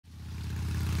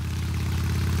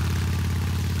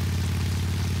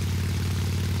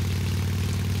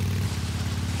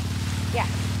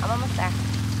I'm almost there.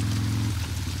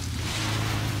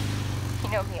 You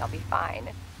know me, I'll be fine.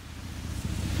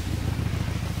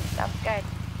 Sounds good.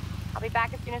 I'll be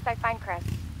back as soon as I find Chris.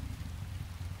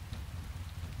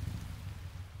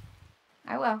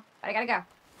 I will, but I gotta go.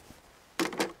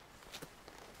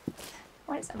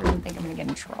 Why does everyone think I'm gonna get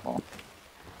in trouble?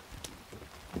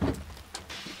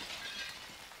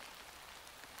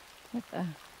 What the...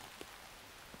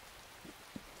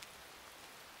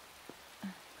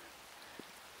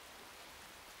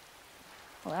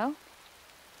 Hello?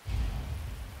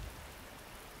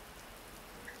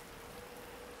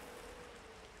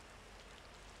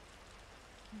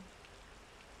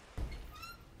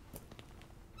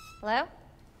 Hello?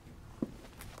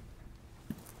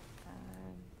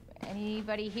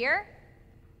 Anybody here?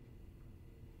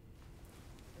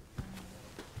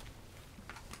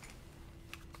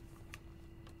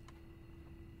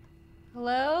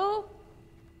 Hello?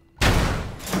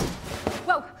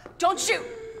 Whoa! Don't shoot!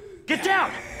 Get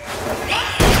down!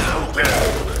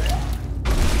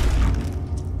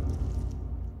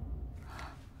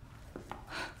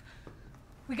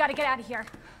 We gotta get out of here.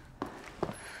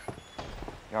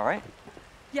 You alright?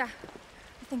 Yeah,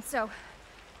 I think so.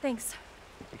 Thanks.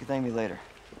 You can thank me later,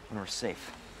 when we're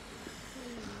safe.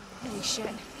 Holy shit.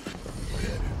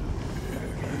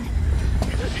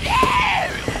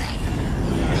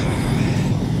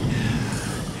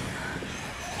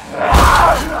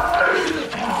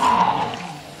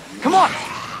 Come on!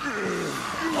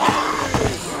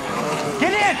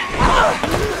 Get in!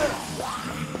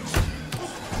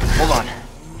 Hold on.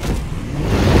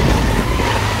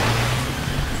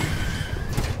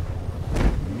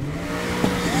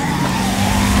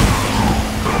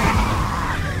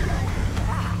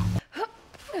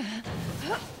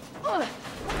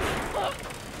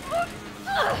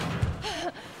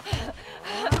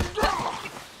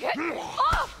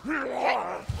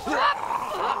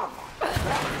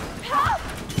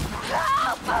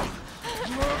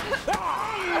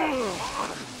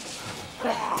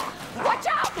 Watch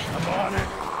out! I'm on it.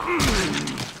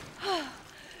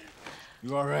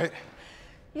 You all right?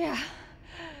 Yeah.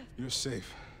 You're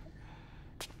safe.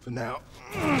 For now.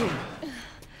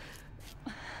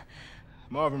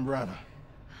 Marvin Browner.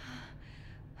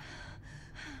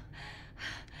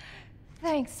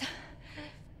 Thanks.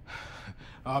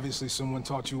 Obviously someone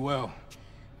taught you well.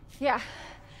 Yeah,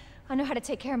 I know how to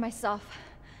take care of myself.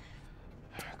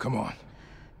 Come on.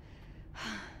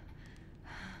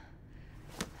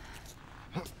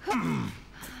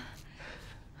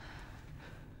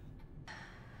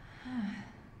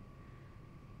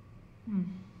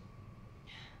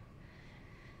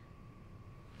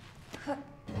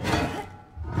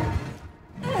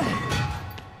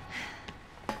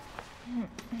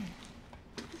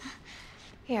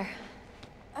 Here.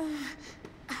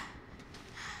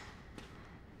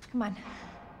 Come on.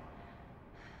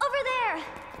 Over there!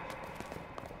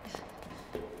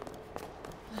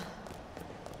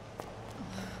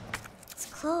 It's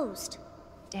closed.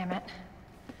 Damn it.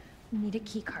 We need a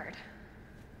key card.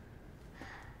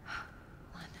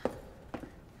 Hold on.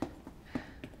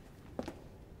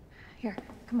 Here,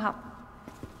 come out.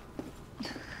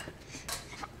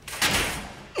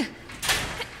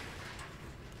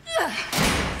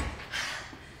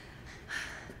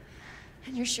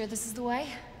 And you're sure this is the way?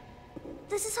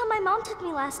 This is how my mom took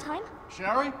me last time.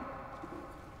 Sherry?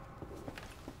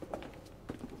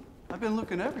 I've been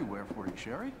looking everywhere for you,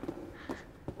 Sherry.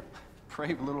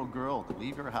 Brave little girl to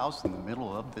leave your house in the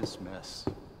middle of this mess.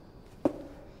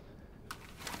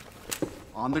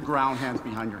 On the ground, hands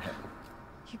behind your head.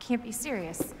 You can't be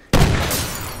serious.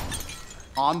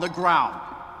 On the ground,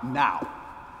 now.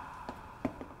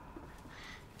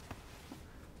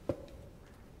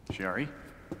 Sherry,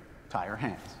 tie her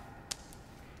hands.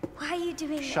 Why are you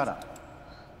doing this? Shut up.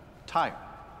 Tie her.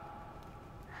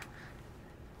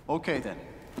 Okay then.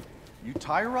 You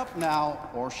tie her up now,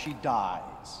 or she dies.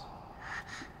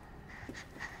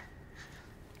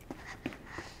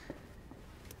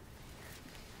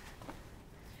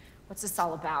 What's this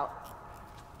all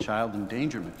about? Child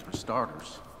endangerment, for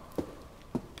starters.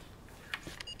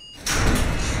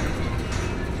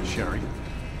 Sherry,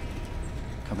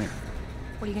 come here.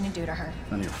 What are you gonna do to her?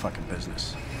 None of your fucking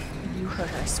business. If you hurt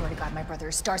her, I swear to God, my brother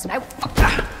is stars and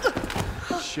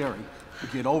I... Sherry,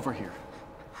 get over here.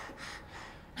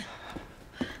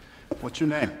 What's your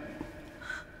name?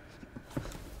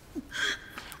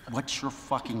 What's your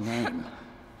fucking name?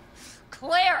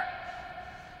 Claire!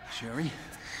 Sherry,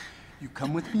 you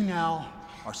come with me now,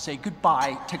 or say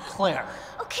goodbye to Claire.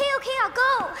 Okay, I'll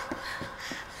go.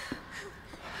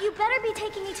 You better be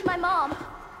taking me to my mom.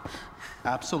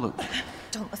 Absolutely.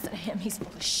 Don't listen to him, he's full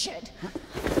of shit.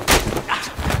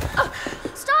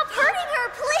 Stop hurting her,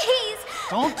 please!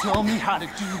 Don't tell me how to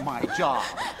do my job.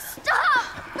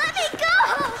 Stop! Let me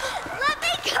go! Let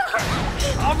me go!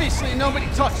 Obviously, nobody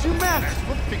taught you manners.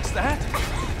 We'll fix that.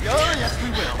 Oh, yes, we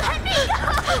will. Let me go!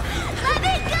 Let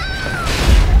me go!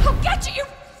 I'll get you, you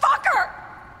fucker!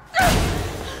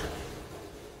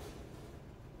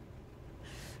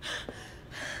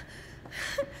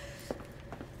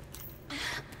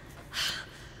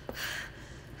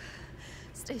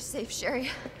 Stay safe, Sherry.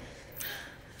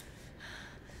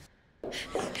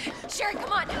 Sherry,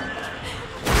 come on!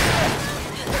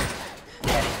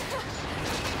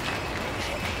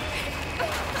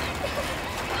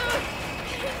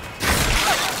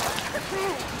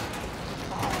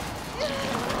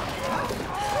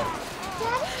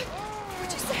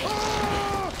 What'd you say?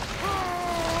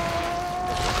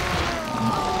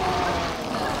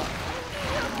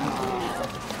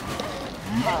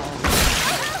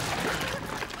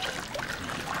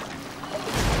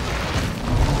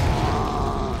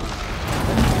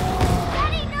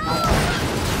 Daddy, no!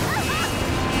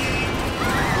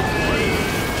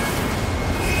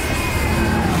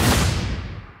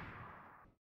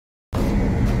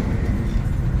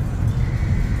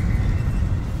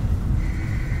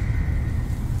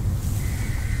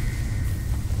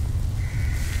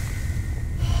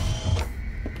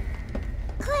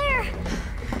 Claire!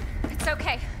 It's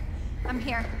okay. I'm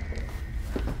here.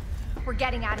 We're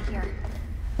getting out of here.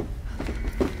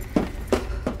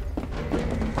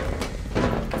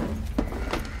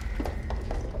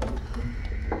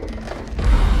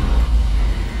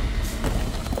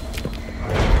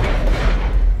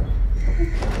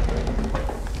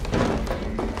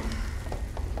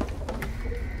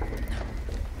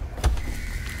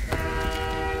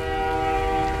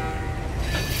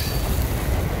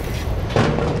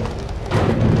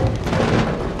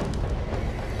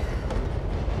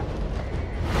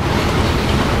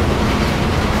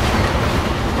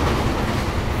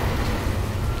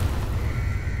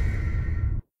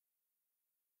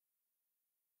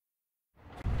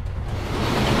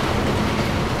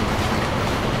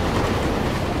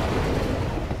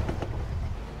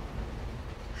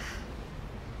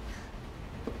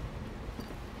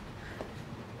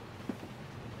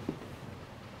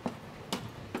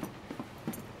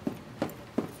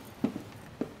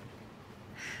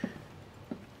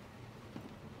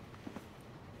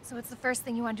 So what's the first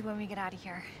thing you want to do when we get out of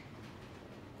here?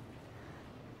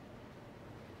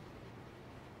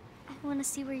 I want to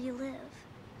see where you live.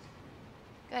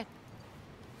 Good.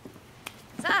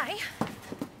 'Cause I need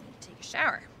to take a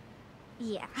shower.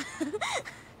 Yeah.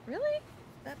 Really?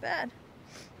 That bad?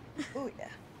 Oh, yeah.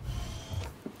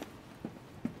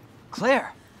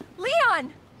 Claire!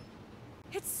 Leon!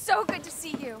 It's so good to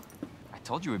see you. I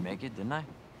told you we'd make it, didn't I?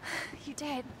 You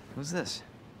did. Who's this?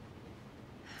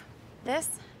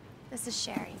 This is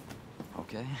Sherry.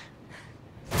 Okay.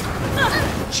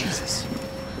 Jesus.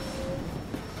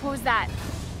 What was that?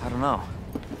 I don't know.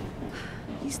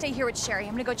 You stay here with Sherry.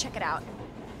 I'm gonna go check it out.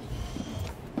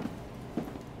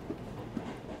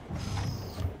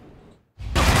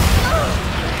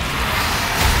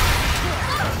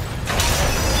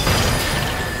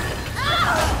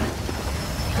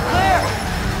 Claire!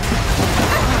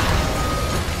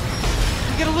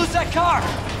 You're gonna lose that car!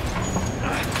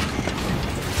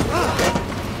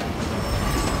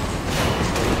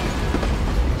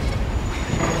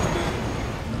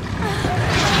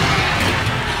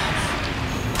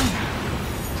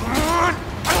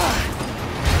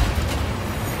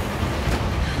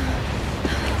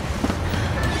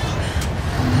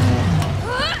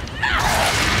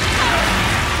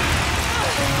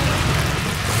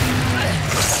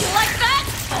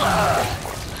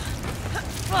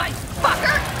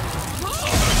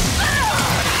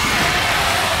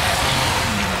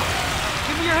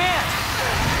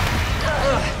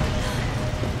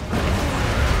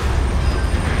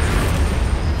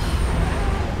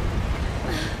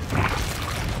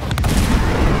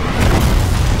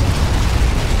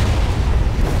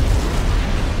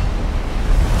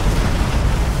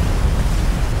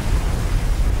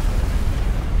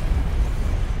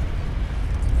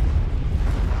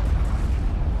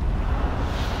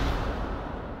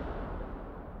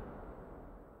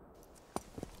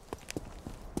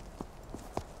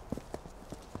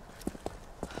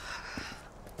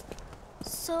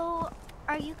 So,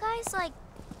 are you guys like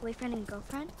boyfriend and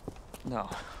girlfriend? No.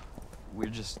 We're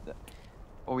just...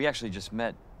 Oh, we actually just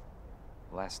met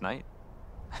last night.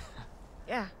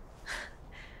 Yeah.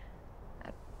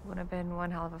 That would have been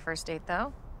one hell of a first date,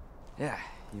 though. Yeah,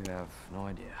 you have no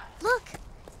idea. Look!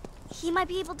 He might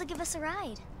be able to give us a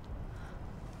ride.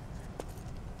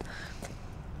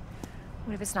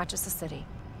 What if it's not just a city?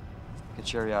 Get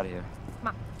Sherry out of here. Come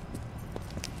on.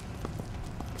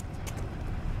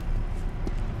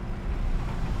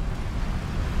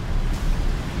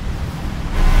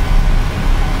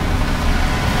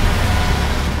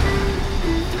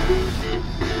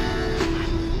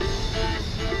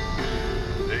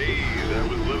 That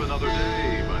was Live Another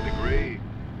Day by the Great.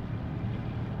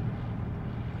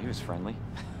 He was friendly.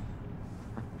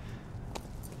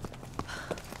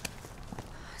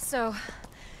 So,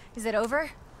 is it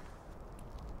over?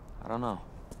 I don't know.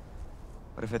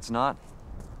 But if it's not,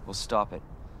 we'll stop it.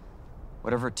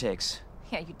 Whatever it takes.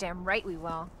 Yeah, you damn right we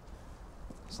will.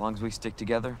 As long as we stick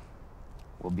together,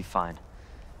 we'll be fine.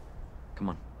 Come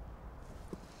on.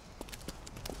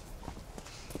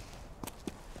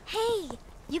 Hey,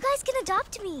 you guys can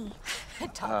adopt me.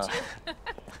 Adopt you.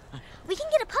 We can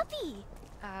get a puppy.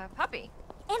 Puppy.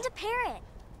 And a parrot.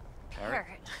 Parrot.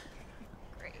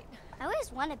 Great. I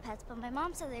always wanted pets, but my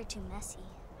mom said they're too messy.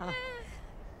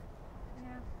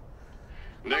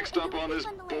 Next up on this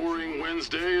boring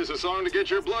Wednesday is a song to get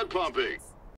your blood pumping.